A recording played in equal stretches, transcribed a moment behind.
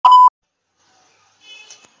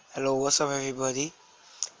Hello, what's up, everybody?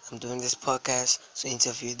 I'm doing this podcast to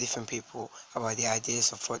interview different people about the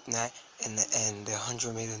ideas of Fortnite and the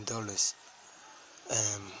 $100 million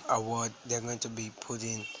award they're going to be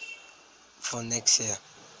putting for next year.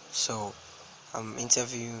 So I'm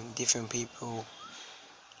interviewing different people.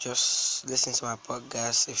 Just listen to my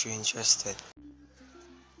podcast if you're interested.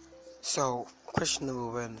 So, question number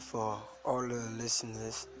one for all the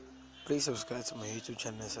listeners: please subscribe to my YouTube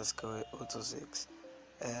channel, Sasko Auto 6.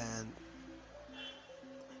 And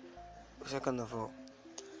second of all,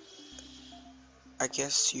 I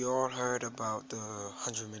guess you all heard about the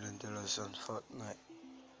 $100 million on Fortnite.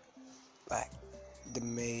 Like they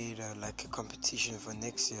made like a competition for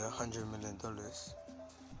next year, $100 million.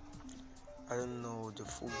 I don't know the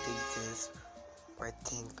full details, but I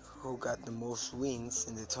think who got the most wins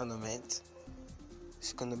in the tournament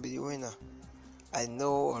is gonna be the winner. I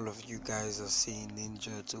know all of you guys are saying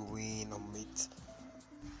Ninja to win or Meat,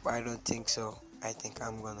 but I don't think so. I think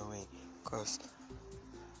I'm gonna win, cause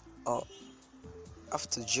oh,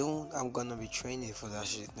 after June, I'm gonna be training for that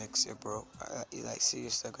shit next year, bro. Like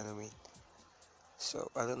seriously, I'm gonna win.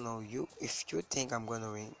 So I don't know you. If you think I'm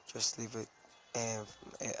gonna win, just leave it and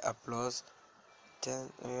applause. Then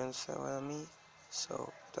you understand what I mean.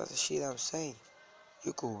 So that's the shit I'm saying.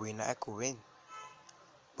 You could win, I could win,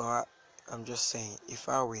 but I'm just saying if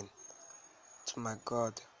I win, to my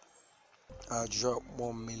God, I'll drop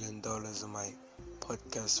 $1 million on my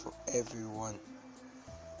podcast for everyone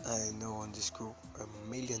I know on this group. $1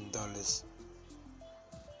 million.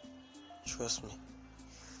 Trust me.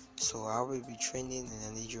 So I will be training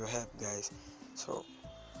and I need your help, guys. So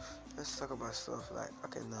let's talk about stuff like,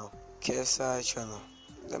 okay, now KSI channel.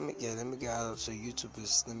 Let me get out to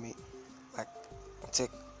YouTubers. Let me like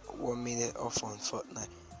take 1 minute off on Fortnite.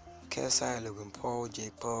 KSI, Logan Paul,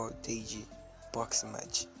 Jake Paul, DG, boxing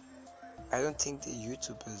match. I don't think they're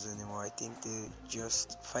YouTubers anymore. I think they're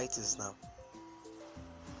just fighters now.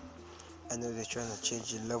 I know they're trying to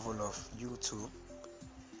change the level of YouTube.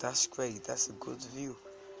 That's great. That's a good view.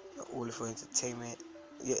 Not only for entertainment.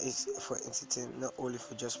 Yeah, it's for entertainment, not only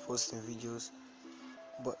for just posting videos,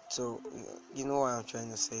 but so you know what I'm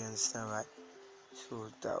trying to say, understand, right? So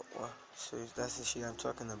that one, so that's the shit I'm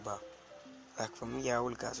talking about. Like for me, I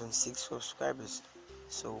only got 26 subscribers,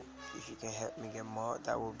 so if you can help me get more,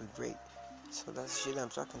 that would be great. So that's the shit I'm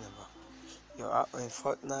talking about. You're out in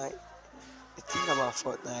Fortnite. The thing about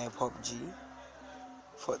Fortnite, PUBG,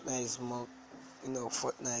 Fortnite is more,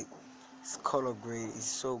 Fortnite's color grade is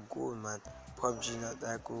so good, man. PUBG not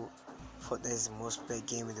that good. Fortnite is the most played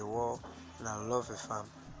game in the world, and I love it,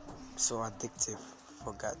 fam. So addictive.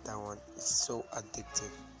 Forgot that one. It's so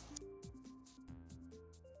addictive.